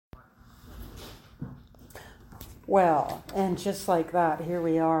Well, and just like that, here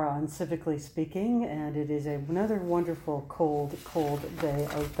we are on Civically Speaking, and it is another wonderful cold day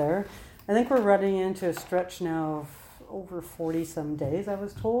out there. I think we're running into a stretch now of over 40 some days, I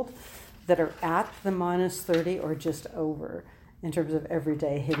was told, that are at the minus 30 or just over in terms of every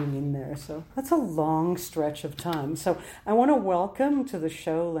day hitting in there. So that's a long stretch of time. So I want to welcome to the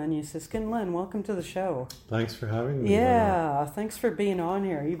show Len Usiskin. Len, welcome to the show. Thanks for having me. Yeah, thanks for being on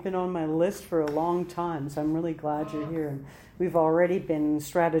here. You've been on my list for a long time, so I'm really glad you're here. And we've already been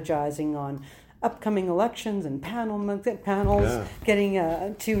strategizing on upcoming elections and panels,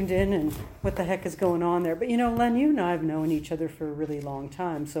 getting tuned in and what the heck is going on there. But Len, you and I have known each other for a really long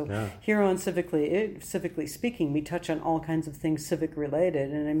time. So here on Civically Speaking, we touch on all kinds of things civic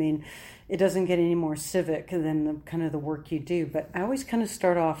related. And I mean, it doesn't get any more civic than the work you do. But I always kind of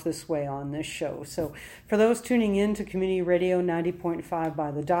start off this way on this show. So for those tuning in to Community Radio 90.5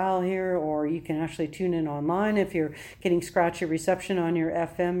 by the dial here, or you can actually tune in online. If you're getting scratchy reception on your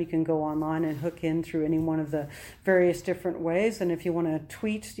FM, you can go online and hook in through any one of the various different ways. And if you want to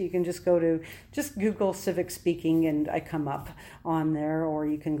tweet, you can just Google Civic Speaking and I come up on there, or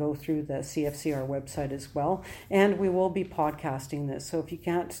you can go through the CFCR website as well. And we will be podcasting this. So if you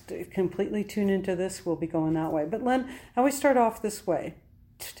can't completely tune into this, we'll be going that way. But Len, I always start off this way.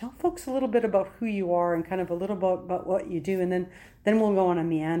 Tell folks a little bit about who you are and kind of a little bit about what you do, and then we'll go on a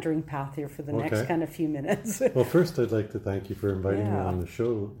meandering path here for the next kind of few minutes. Well, first I'd like to thank you for inviting me on the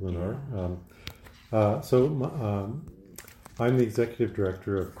show, Lenore. I'm the Executive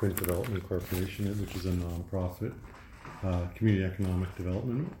Director of QUINT Development Corporation, which is a nonprofit community economic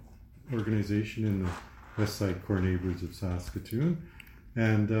development organization in the West Side core neighbourhoods of Saskatoon.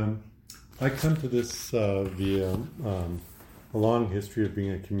 And I come to this via a long history of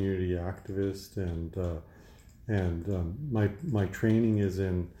being a community activist, and my training is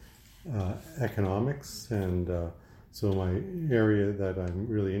in economics, and so my area that I'm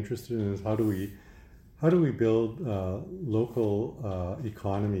really interested in is how do we build local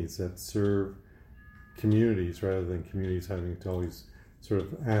economies that serve communities rather than communities having to always sort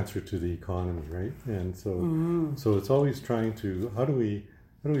of answer to the economy, right? And so it's always trying to how do we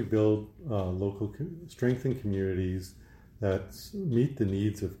build local strengthen communities that meet the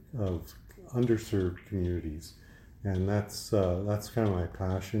needs of underserved communities, and that's kind of my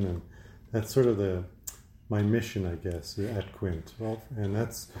passion, and that's sort of my mission, I guess, at QUINT. Well, and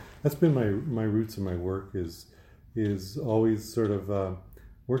that's been my roots in my work is always sort of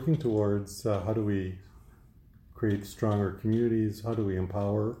working towards how do we create stronger communities, how do we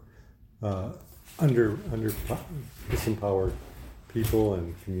empower under disempowered people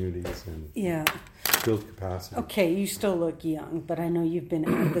and communities, and build capacity. Okay, you still look young, but I know you've been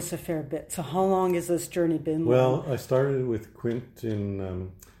at this a fair bit. So how long has this journey been? Well, I started with QUINT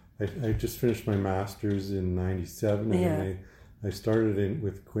in, I just finished my master's in 97, and I started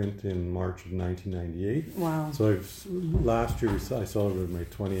with QUINT in March of 1998. Wow. So last year I celebrated my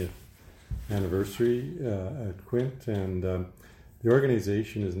 20th anniversary at QUINT, and the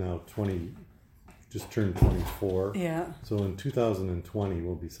organization is now just turned 24. Yeah. So in 2020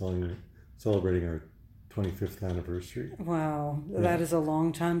 we'll be celebrating our 25th anniversary. Wow, that is a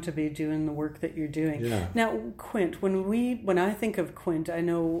long time to be doing the work that you're doing. Yeah. Now, QUINT, when I think of QUINT, I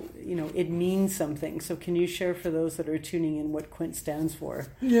know it means something. So can you share for those that are tuning in what QUINT stands for?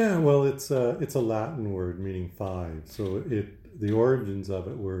 Yeah, well, it's a Latin word meaning five. So the origins of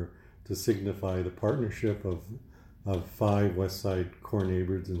it were to signify the partnership of five West Side core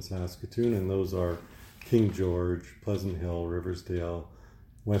neighbourhoods in Saskatoon, and those are King George, Pleasant Hill, Riversdale,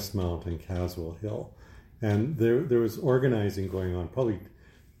 Westmount, and Caswell Hill. And there was organizing going on,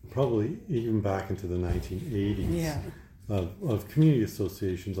 probably even back into the 1980s, of community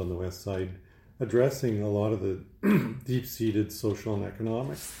associations on the West Side, addressing a lot of the deep-seated social and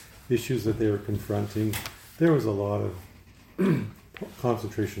economic issues that they were confronting. There was a lot of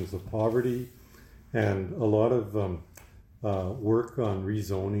concentrations of poverty, and a lot of work on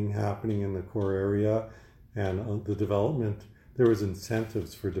rezoning happening in the core area, and the development. There was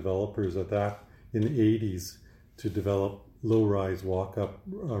incentives for developers in the 80s to develop low-rise walk-up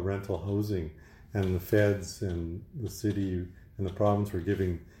rental housing, and the feds and the city and the province were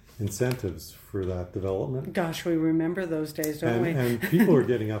giving incentives for that development. Gosh, we remember those days, don't we? And people were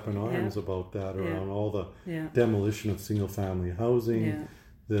getting up in arms about that around all the demolition of single-family housing,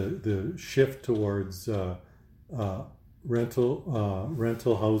 the shift towards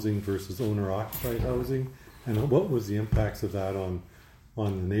rental housing versus owner-occupied housing, and what was the impacts of that on the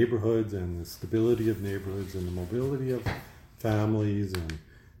neighborhoods and the stability of neighborhoods and the mobility of families,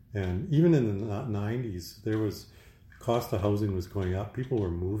 and even in the 90s there was cost of housing was going up. People were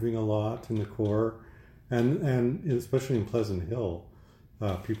moving a lot in the core, and especially in Pleasant Hill,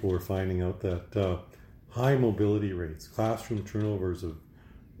 people were finding out that high mobility rates, classroom turnovers of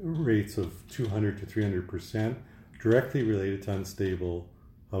rates of 200 to 300%, directly related to unstable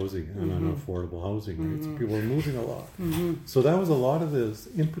housing and unaffordable housing rates. People are moving a lot. So that was a lot of this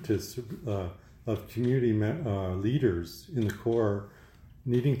impetus of community leaders in the core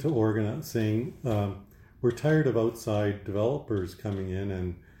needing to organize, saying, we're tired of outside developers coming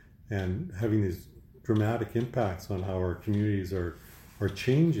in and having these dramatic impacts on how our communities are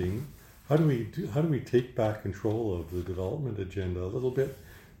changing. How do we take back control of the development agenda a little bit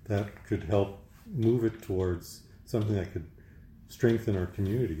that could help move it towards something that could strengthen our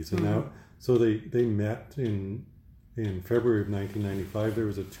communities? And now, so they met in February of 1995. There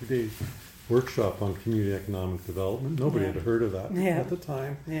was a 2-day workshop on community economic development. Nobody had heard of that at the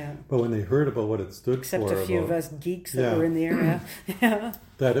time. Yeah. But when they heard about what it stood Except for, a few of us geeks that were in the area,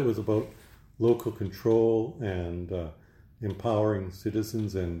 that it was about local control and empowering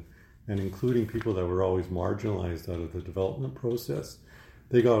citizens and including people that were always marginalized out of the development process,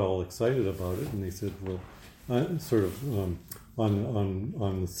 they got all excited about it, and they said, well,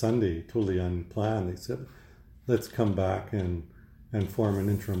 on Sunday, totally unplanned, they said, let's come back and form an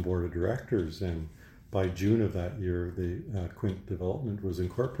interim board of directors. And by June of that year, the QUINT development was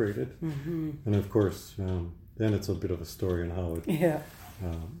incorporated. And of course, then it's a bit of a story on how it.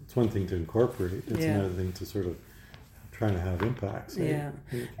 It's one thing to incorporate; it's another thing to sort of trying to have impacts.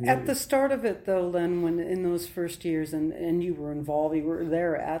 At the start of it, though, Len, when in those first years, and you were involved, you were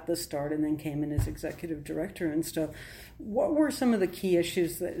there at the start, and then came in as executive director and stuff. What were some of the key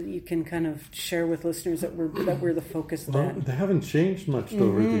issues that you can kind of share with listeners that were the focus of that? They haven't changed much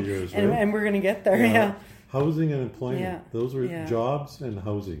over the years, right? And we're going to get there. Housing and employment; those were jobs and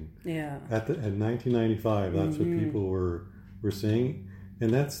housing. At 1995, that's what people were saying.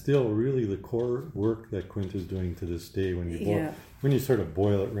 And that's still really the core work that QUINT is doing to this day. When you sort of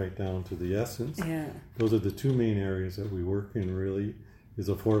boil it right down to the essence, those are the two main areas that we work in. Really, is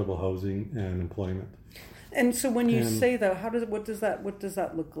affordable housing and employment. And so, when you say that, what does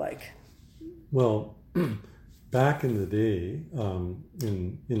that look like? Well, back in the day,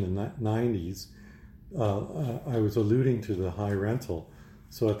 in the 90s, I was alluding to the high rental.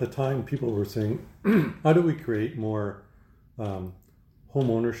 So at the time, people were saying, "How do we create more?" Home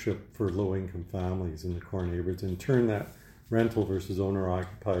ownership for low-income families in the core neighborhoods and turn that rental versus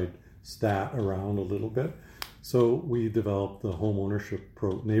owner-occupied stat around a little bit. So we developed the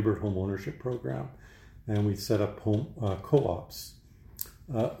neighborhood home ownership program, and we set up home co-ops,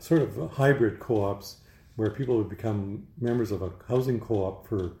 sort of hybrid co-ops where people would become members of a housing co-op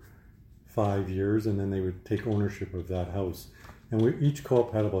for 5 years, and then they would take ownership of that house. And each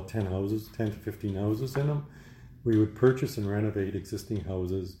co-op had about 10 to 15 houses in them. We would purchase and renovate existing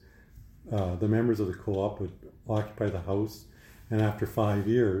houses. The members of the co-op would occupy the house, and after 5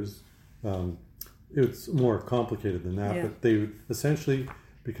 years, it's more complicated than that, but they would essentially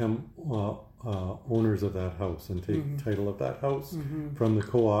become owners of that house and take title of that house from the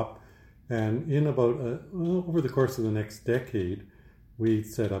co-op. And in about over the course of the next decade, we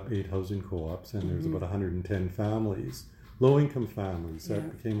set up 8 housing co-ops, and there's about 110 families, low-income families,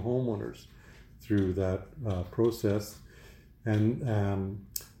 that became homeowners through that process, and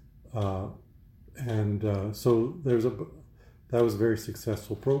so that was a very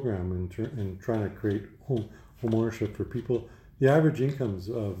successful program in trying to create home ownership for people. The average incomes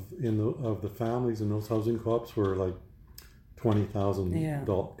of the families in those housing co-ops were like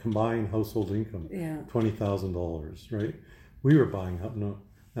 $20,000 combined household income, $20,000, right? We were buying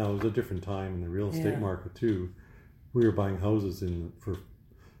now it was a different time in the real estate market too. We were buying houses for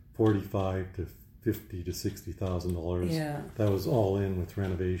 $45,000 to $50,000 to $60,000. That was all in with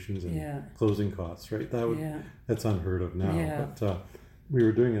renovations and closing costs, right? That's unheard of now, but we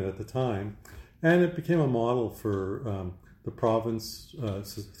were doing it at the time, and it became a model for the province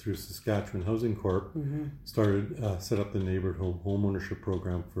through Saskatchewan Housing Corp. Set up the neighborhood home ownership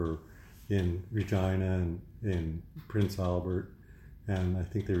program in Regina and in Prince Albert, and I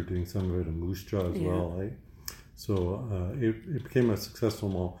think they were doing some of it in Moose Jaw as well, right? So it became a successful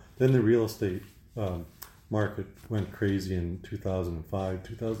model. Then the real estate market went crazy in 2005,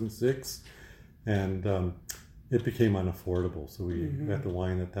 2006, and it became unaffordable. So we had to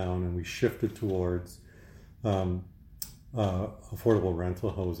wind it down, and we shifted towards affordable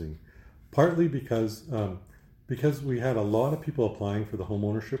rental housing, partly because we had a lot of people applying for the home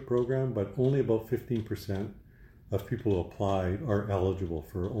ownership program, but only about 15% of people who applied are eligible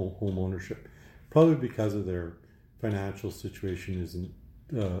for home ownership, probably because of their financial situation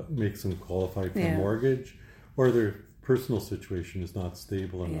makes them qualified for a mortgage, or their personal situation is not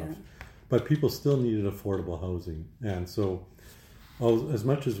stable enough. but people still needed affordable housing. And so as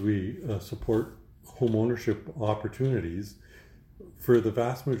much as we support home ownership opportunities, for the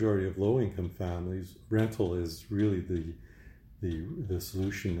vast majority of low-income families, rental is really the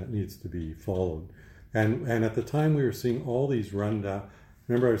solution that needs to be followed. And at the time we were seeing all these rundown.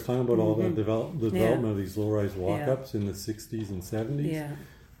 Remember I was talking about all the development of these low-rise walk-ups in the 60s and 70s? Yeah.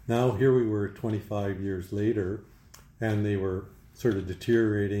 Now here we were 25 years later, and they were sort of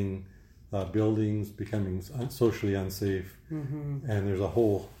deteriorating, buildings becoming socially unsafe, and there's a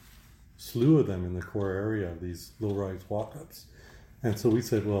whole slew of them in the core area, these low-rise walk-ups. And so we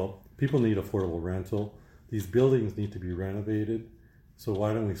said, well, people need affordable rental. These buildings need to be renovated. So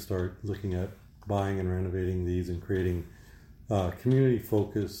why don't we start looking at buying and renovating these and creating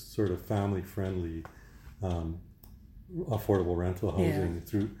community-focused, sort of family-friendly, affordable rental housing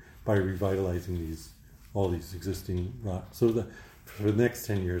by revitalizing all these existing. So for the next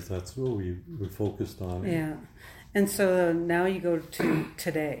 10 years, that's what we focused on. Yeah, and so now you go to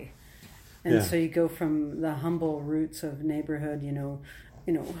today. And so you go from the humble roots of neighborhood,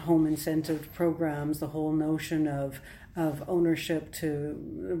 home incentive programs, the whole notion of ownership, to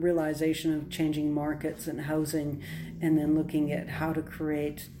realization of changing markets and housing, and then looking at how to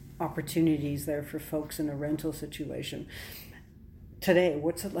create opportunities there for folks in a rental situation. Today,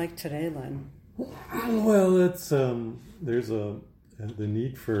 what's it like today, Len? Well, it's there's the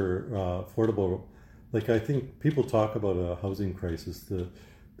need for affordable. Like, I think people talk about a housing crisis. The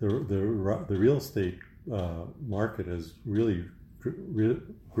real estate market has really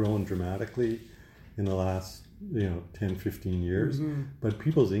grown dramatically in the last 10, 15 years, but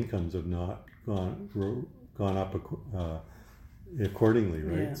people's incomes have not gone up accordingly,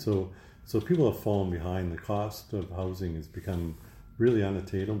 right? So people have fallen behind. The cost of housing has become really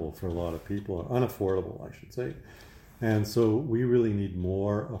unattainable for a lot of people, unaffordable, I should say. And so we really need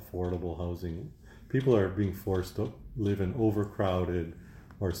more affordable housing. People are being forced to live in overcrowded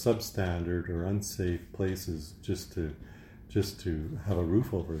or substandard or unsafe places just to have a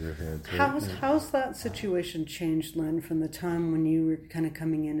roof over their heads. Right? How's that situation changed, Len, from the time when you were kind of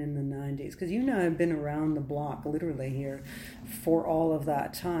coming in the 90s? Because have been around the block, literally, here for all of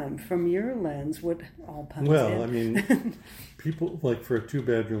that time. From your lens, what all puns in? I mean, people, like for a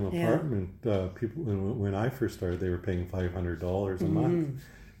 2-bedroom apartment, people, when I first started, they were paying $500 a month.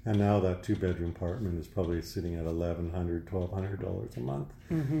 And now that 2-bedroom apartment is probably sitting at $1,100, $1,200 a month.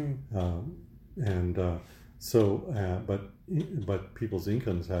 But people's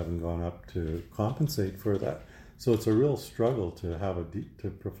incomes haven't gone up to compensate for that. So it's a real struggle to have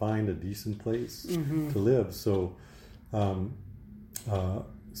to find a decent place to live. So,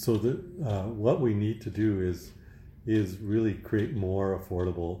 what we need to do is really create more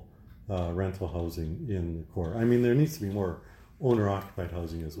affordable rental housing in the core. I mean, there needs to be more owner-occupied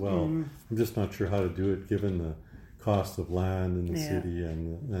housing as well. I'm just not sure how to do it given the cost of land in the city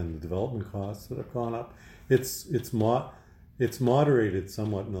and the development costs that have gone up. It's moderated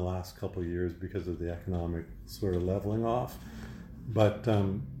somewhat in the last couple of years because of the economic sort of leveling off, but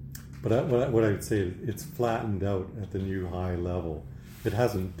what I would say, it's flattened out at the new high level. It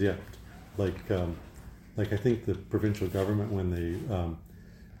hasn't dipped like I think the provincial government when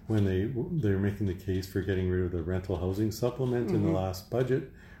they're making the case for getting rid of the rental housing supplement in the last budget,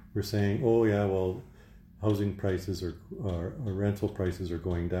 we're saying, housing prices or rental prices are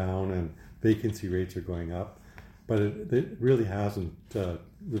going down and vacancy rates are going up, but it really hasn't. The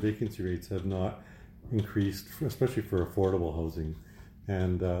vacancy rates have not increased, especially for affordable housing.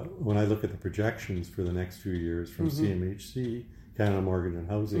 And when I look at the projections for the next few years from CMHC, Canada Mortgage and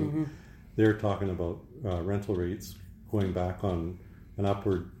Housing, they're talking about rental rates going back on an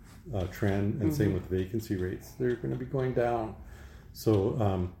upward trend, and same with vacancy rates. They're going to be going down.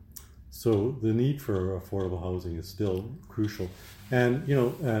 So the need for affordable housing is still crucial. And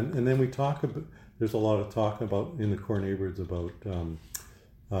and then we talk about, there's a lot of talk about in the core neighborhoods about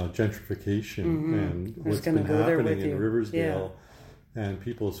gentrification and what's been happening in Riversdale, and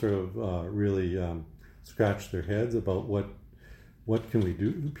people sort of really scratch their heads about what can we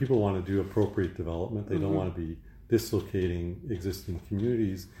do. People want to do appropriate development. They don't want to be dislocating existing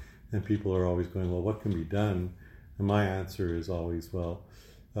communities, and people are always going, well, what can be done? And my answer is always, well,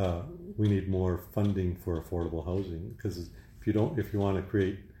 we need more funding for affordable housing, because if you want to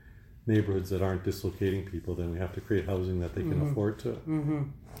create neighborhoods that aren't dislocating people, then we have to create housing that they can afford to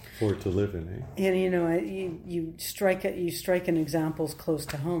live in. And you strike an examples close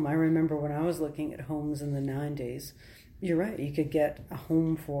to home. I remember when I was looking at homes in the 90s, you're right. You could get a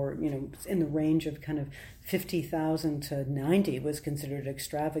home for, in the range of kind of 50,000 to 90 was considered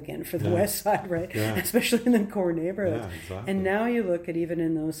extravagant for the West Side, right? Yeah. Especially in the core neighborhoods. Yeah, exactly. And now you look at even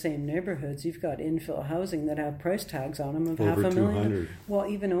in those same neighborhoods, you've got infill housing that have price tags on them of over $500,000. 200. Well,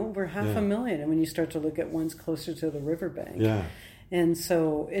 even over $500,000. And when you start to look at ones closer to the riverbank. Yeah. And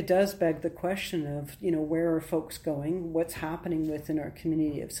so it does beg the question of, where are folks going? What's happening within our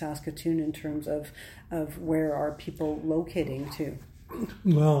community of Saskatoon in terms of where are people locating to?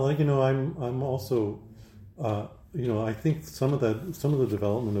 Well, I'm also, I think some of the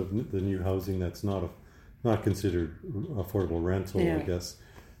development of the new housing that's not considered affordable rental, I guess,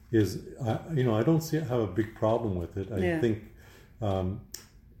 is, I don't have a big problem with it. I think,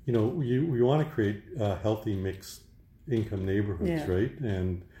 we want to create a healthy mixed income neighborhoods, right?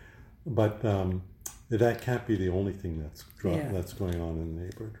 But that can't be the only thing that's going on in the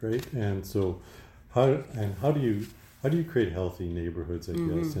neighborhood, right? And so, how do you create healthy neighborhoods, I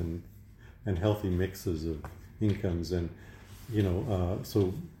guess, and healthy mixes of incomes, and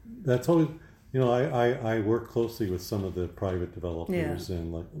so that's always, I work closely with some of the private developers,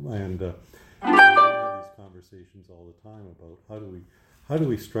 and I have these conversations all the time about how do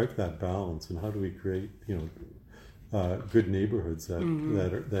we strike that balance, and how do we create good neighborhoods that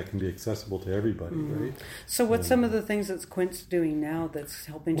can be accessible to everybody, right? So what's some of the things that QUINT's doing now that's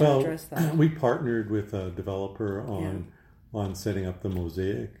helping to address that? We partnered with a developer on setting up the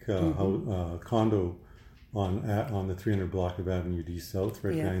Mosaic condo on the 300 block of Avenue D South,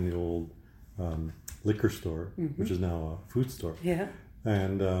 right behind the old liquor store, which is now a food store. Yeah.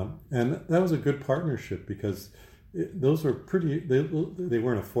 And that was a good partnership because those were they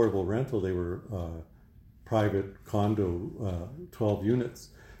weren't affordable rental, they were private condo, 12 units,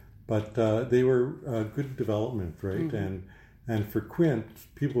 but they were good development, right? And for QUINT,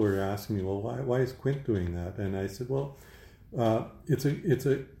 people were asking me, well, why is QUINT doing that? And I said, well, it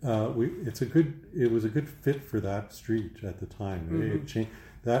was a good fit for that street at the time. Right? It changed,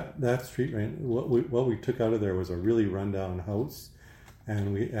 that street, right? What we took out of there was a really rundown house,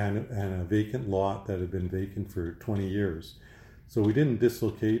 and a vacant lot that had been vacant for 20 years. So we didn't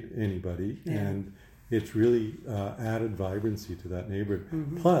dislocate anybody, and it's really added vibrancy to that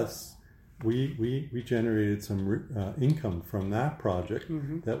neighborhood. Plus, we generated some income from that project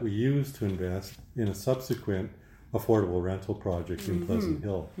that we used to invest in a subsequent affordable rental project in Pleasant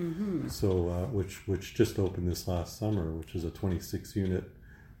Hill. So which just opened this last summer, which is a 26-unit,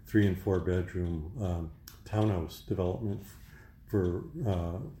 3 and 4 bedroom townhouse development for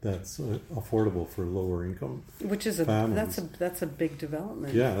that's affordable for lower income, which is families. That's a big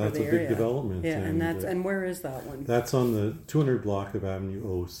development. Yeah, that's a big development. Yeah, and where is that one? That's on the 200 block of Avenue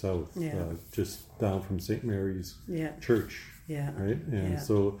O South, just down from St. Mary's Church. Yeah, right. And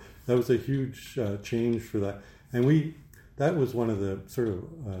so that was a huge change for that. And that was one of the sort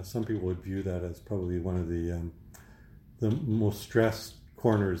of some people would view that as probably one of the most stressed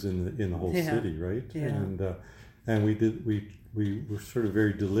corners in the whole city, right? Yeah. And we were sort of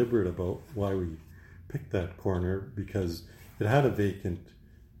very deliberate about why we picked that corner, because it had a vacant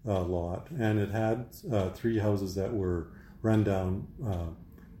lot, and it had 3 houses that were rundown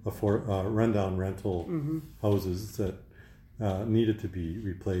rental houses that needed to be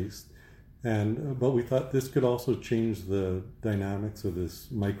replaced. But we thought this could also change the dynamics of this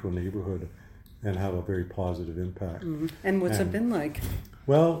micro neighborhood and have a very positive impact. And what's it been like?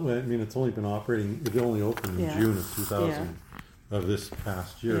 Well, I mean, it's only been operating. It only opened in June of 2000 of this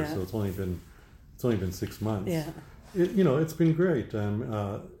past year, so it's only been 6 months. Yeah, it's been great.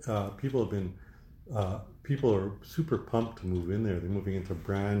 People are super pumped to move in there. They're moving into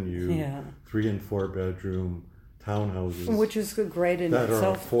brand new 3 and 4 bedroom townhouses, which is great in itself. That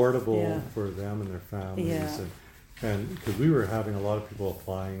are affordable for them and their families. Yeah. And because we were having a lot of people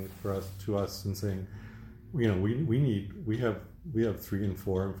applying to us and saying, we have 3 and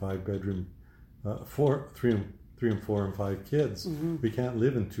 4 and 5 bedroom, 3 and 4 and 5 kids. We can't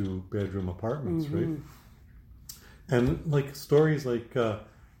live in 2 bedroom apartments, right? And like stories like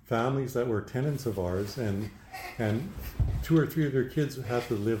families that were tenants of ours, and 2 or 3 of their kids had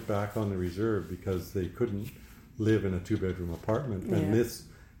to live back on the reserve because they couldn't live in a 2 bedroom apartment, and this,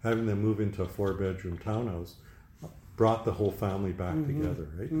 having them move into a 4 bedroom townhouse, brought the whole family back together,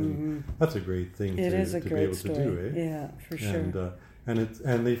 right? And that's a great thing to be able to do, eh? Yeah, for sure.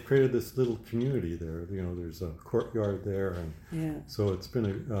 And they've created this little community there. There's a courtyard there, and so it's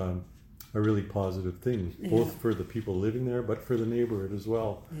been a really positive thing, both for the people living there, but for the neighborhood as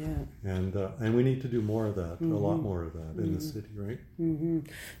well. Yeah. And we need to do more of that, a lot more of that in the city, right?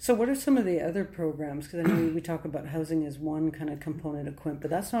 So what are some of the other programs? Because I know we talk about housing as one kind of component of QUINT, but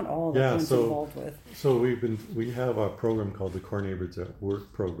that's not all that QUINT's involved with. So we have a program called the Core Neighbourhoods at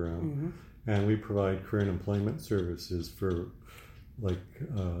Work program, and we provide career and employment services for, like,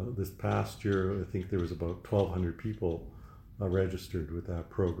 this past year, I think there was about 1,200 people registered with that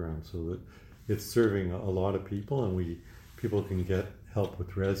program, so that it's serving a lot of people, and people can get help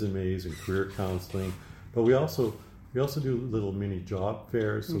with resumes and career counseling. But we also do little mini job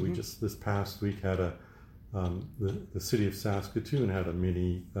fairs. So we just this past week had the city of Saskatoon had a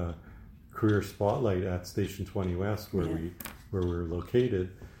mini career spotlight at Station 20 West where we're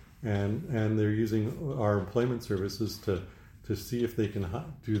located, and they're using our employment services to see if they can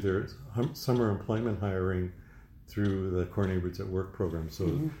do their summer employment hiring through the Core Neighbourhoods at Work program.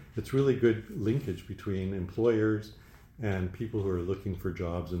 So it's really good linkage between employers and people who are looking for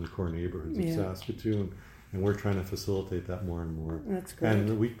jobs in the core neighborhoods of Saskatoon, and we're trying to facilitate that more and more. That's great. And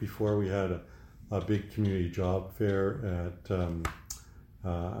the week before, we had a big community job fair at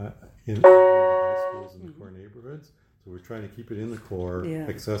in the high schools in the core neighborhoods. So we're trying to keep it in the core,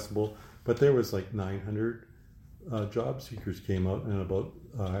 accessible. But there was like 900 job seekers came out, and about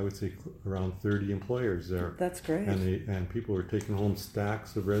I would say around 30 employers there. That's great. And people were taking home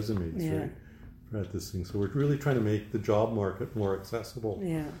stacks of resumes, right, at this thing. So we're really trying to make the job market more accessible.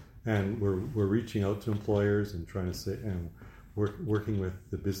 Yeah. And we're reaching out to employers and trying to say, and working with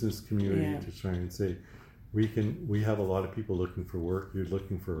the business community to try and say, we have a lot of people looking for work. You're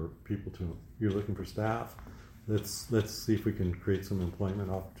looking for staff. Let's see if we can create some employment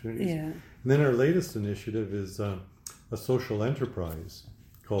opportunities. Yeah. And then our latest initiative is a social enterprise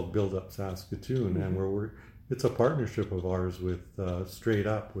called Build Up Saskatoon, and it's a partnership of ours with Straight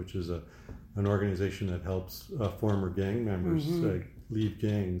Up, which is an organization that helps former gang members leave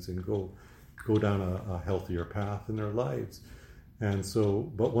gangs and go down a healthier path in their lives. And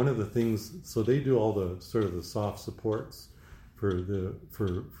so, but one of the things, so they do all the sort of the soft supports for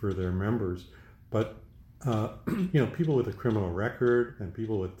their members, but people with a criminal record and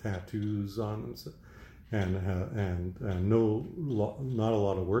people with tattoos on them, and not a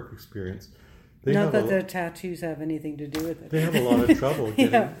lot lot of experience. Not that the tattoos have anything to do with it. They have a lot of trouble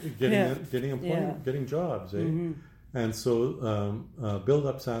getting employment, getting jobs. And so, Build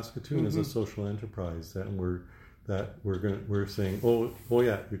Up Saskatoon is a social enterprise, and we're saying, oh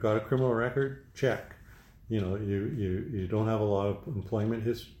yeah, you got a criminal record, check. You don't have a lot of employment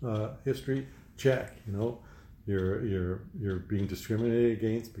history, check. You're being discriminated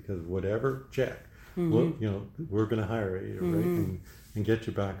against because of whatever, check. Well, we're going to hire you, right, and get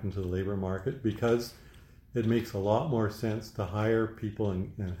you back into the labor market, because it makes a lot more sense to hire people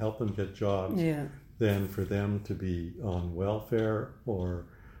and help them get jobs than for them to be on welfare or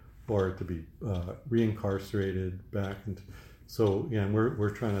to be reincarcerated back into. So and we're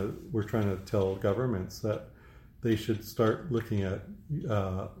trying to tell governments that they should start looking at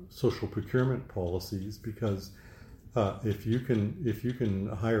social procurement policies, because if you can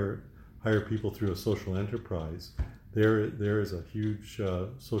hire people through a social enterprise, there is a huge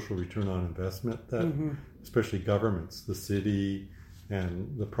social return on investment that especially governments, the city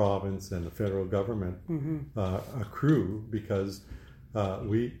and the province and the federal government accrue, because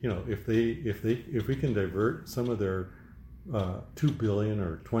if we can divert some of their $2 billion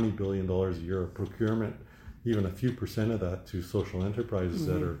or $20 billion a year of procurement, even a few percent of that, to social enterprises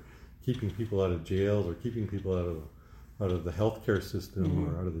that are keeping people out of jails or keeping people out of the healthcare system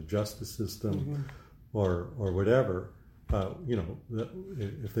or out of the justice system or whatever,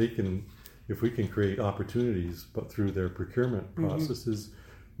 if we can create opportunities, but through their procurement processes,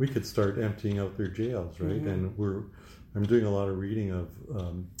 we could start emptying out their jails, right? And I'm doing a lot of reading of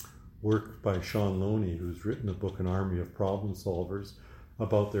work by Sean Loney, who's written a book, An Army of Problem Solvers,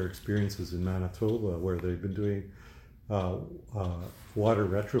 about their experiences in Manitoba, where they've been doing water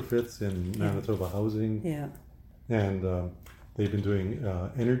retrofits in Manitoba housing, and they've been doing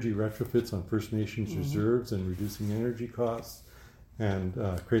energy retrofits on First Nations reserves and reducing energy costs, and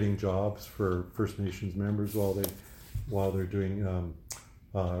creating jobs for First Nations members while they're doing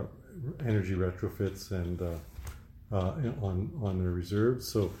energy retrofits and on their reserves.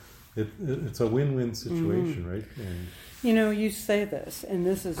 So it's a win-win situation, right? And you say this, and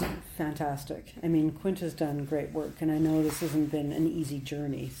this is fantastic. I mean, QUINT has done great work, and I know this hasn't been an easy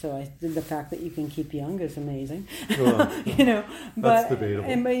journey. So the fact that you can keep young is amazing. Well, but that's debatable.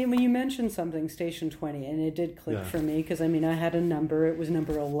 And when you mentioned something, Station 20, and it did click for me, because I had a number. It was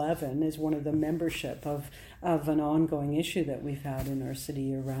number 11 is one of the membership of of an ongoing issue that we've had in our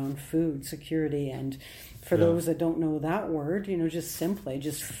city around food security. And for those that don't know that word, just simply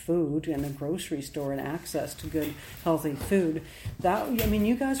just food and a grocery store and access to good, healthy food.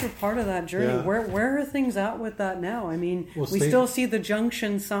 You guys were part of that journey. Yeah. Where are things at with that now? We still see the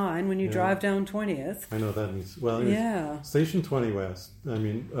junction sign when you drive down 20th. I know that means, Station 20 West,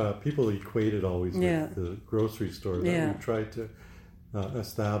 people equate it always with the grocery store that we tried to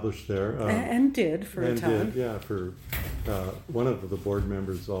establish there. And did for a time. For one of the board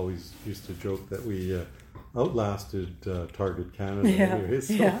members always used to joke that we outlasted Target Canada. Anyway,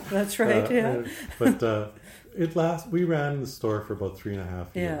 so, that's right. We ran the store for about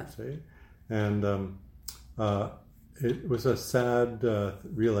 3.5 years, and it was a sad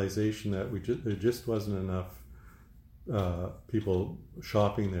realization that there just wasn't enough people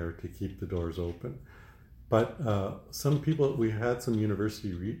shopping there to keep the doors open. But we had some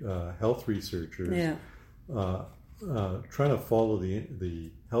university health researchers trying to follow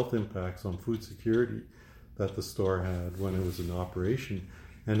the health impacts on food security that the store had when it was in operation,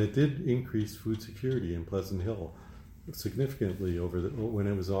 and it did increase food security in Pleasant Hill significantly when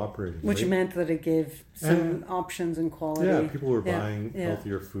it was operating. Which meant that it gave some options and quality. Yeah, people were buying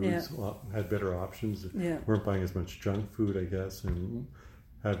healthier foods, had better options, weren't buying as much junk food, I guess, and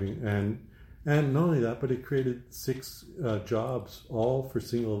not only that, but it created 6 jobs, all for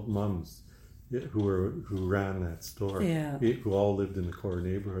single mums who ran that store, who all lived in the core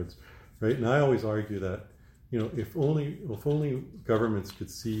neighborhoods, right? And I always argue that, if only governments could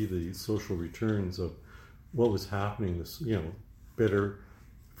see the social returns of what was happening, better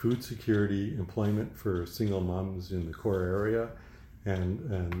food security, employment for single moms in the core area,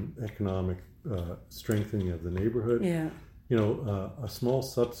 and economic strengthening of the neighborhood. A small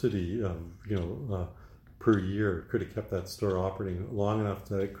subsidy of, per year could have kept that store operating long enough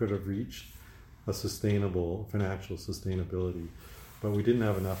that it could have reached a sustainable financial sustainability, but we didn't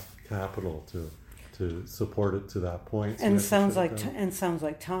have enough capital to support it to that point. So sounds like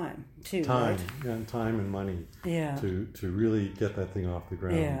time too. Time, right? Time and money. To really get that thing off the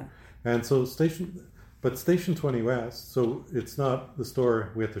ground. And so Station 20 West. So it's not the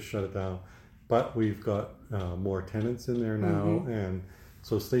store. We have to shut it down, but we've got more tenants in there now, and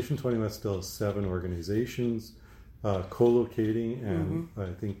so Station 20 West still has 7 organizations co-locating, and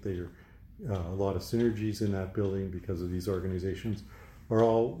I think there are a lot of synergies in that building because of these organizations are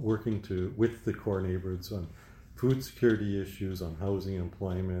all working with the core neighborhoods on food security issues, on housing,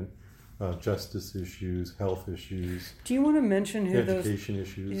 employment, justice issues, health issues. Do you want to mention who education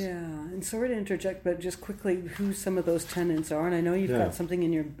issues? Yeah, and sorry to interject, but just quickly, who some of those tenants are. And I know you've got something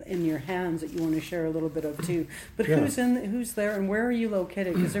in your hands that you want to share a little bit of too. But who's there, and where are you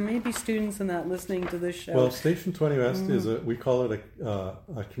located? Because there may be students in that listening to this show. Well, Station 20 West is we call it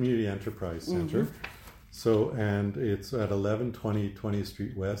a community enterprise center. So, and it's at 1120 20th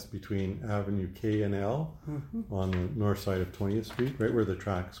Street West between Avenue K and L on the north side of 20th Street, right where the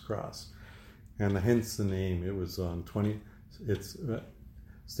tracks cross. And hence the name, it was on it's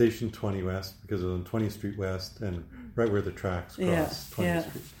Station 20 West because it was on 20th Street West and right where the tracks cross 20th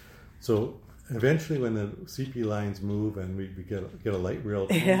Street. So eventually when the CP lines move and we get a light rail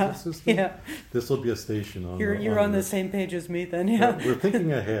system, this will be a station on You're on the same page as me then, We're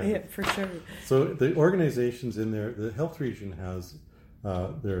thinking ahead. Yeah, for sure. So the organizations in there, the health region has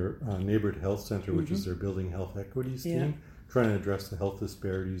their neighborhood health center, which is their building health equities team, trying to address the health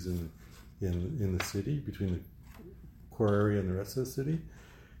disparities in the city between the core area and the rest of the city.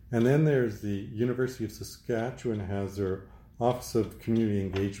 And then there's the University of Saskatchewan has their Office of Community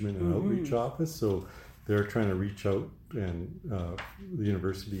Engagement and Outreach Office, so they're trying to reach out and the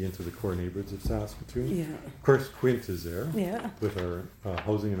university into the core neighborhoods of Saskatoon. Yeah. Of course, QUINT is there with our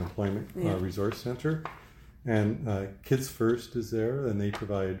Housing and Employment Resource Center. And Kids First is there, and they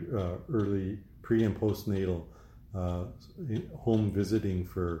provide early pre- and postnatal home visiting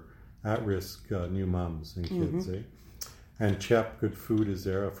for at-risk new moms and kids. And CHEP, Good Food, is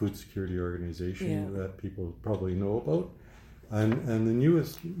there, a food security organization that people probably know about. And the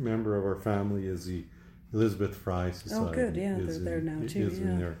newest member of our family is the Elizabeth Fry Society. Oh, good, they're there now too.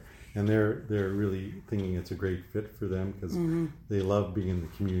 In there. And they're really thinking it's a great fit for them because they love being in the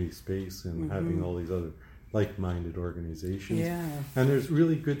community space and having all these other like-minded organizations. Yeah. And there's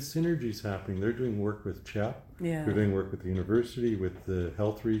really good synergies happening. They're doing work with CHEP. Yeah. They're doing work with the university, with the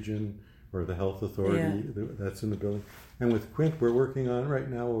health region or the health authority that's in the building. And with QUINT, we're working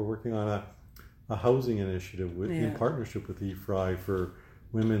on a housing initiative in partnership with eFry for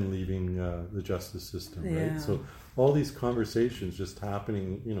women leaving the justice system, right? So all these conversations just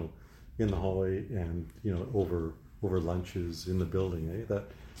happening, in the hallway and, over lunches in the building,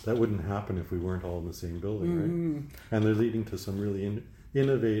 that wouldn't happen if we weren't all in the same building, right? And they're leading to some really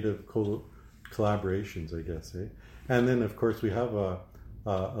innovative collaborations, I guess. And then, of course, we have a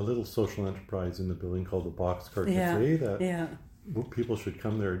little social enterprise in the building called the Boxcar Cafe that people should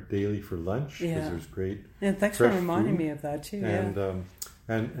come there daily for lunch because there's great. And thanks for reminding me of that too.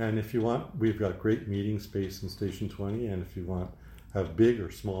 And if you want, we've got great meeting space in Station 20, and if you want have big or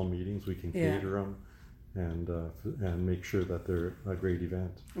small meetings, we can cater them and make sure that they're a great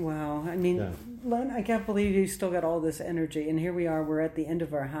event. Wow. I mean, Len, I can't believe you still got all this energy. And here we are, we're at the end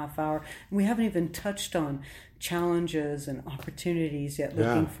of our half hour. And we haven't even touched on challenges and opportunities yet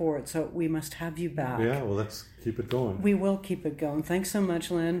looking forward. So we must have you back. Yeah, well, let's keep it going. We will keep it going. Thanks so much,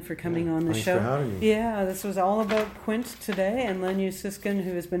 Len, for coming on the show. Thanks for having me. Yeah, this was all about QUINT today, and Len Usiskin,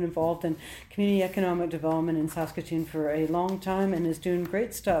 who has been involved in community economic development in Saskatoon for a long time and is doing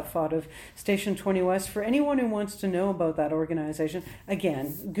great stuff out of Station 20 West. For anyone who wants to know about that organization,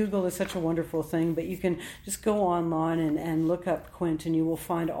 again, Google is such a wonderful thing, but you can just go online and look up QUINT, and you will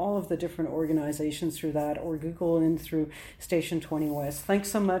find all of the different organizations through that, or Google in through Station 20 West.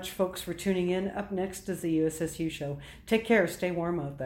 Thanks so much, folks, for tuning in. Up next is the USSU show. Take care. Stay warm out there.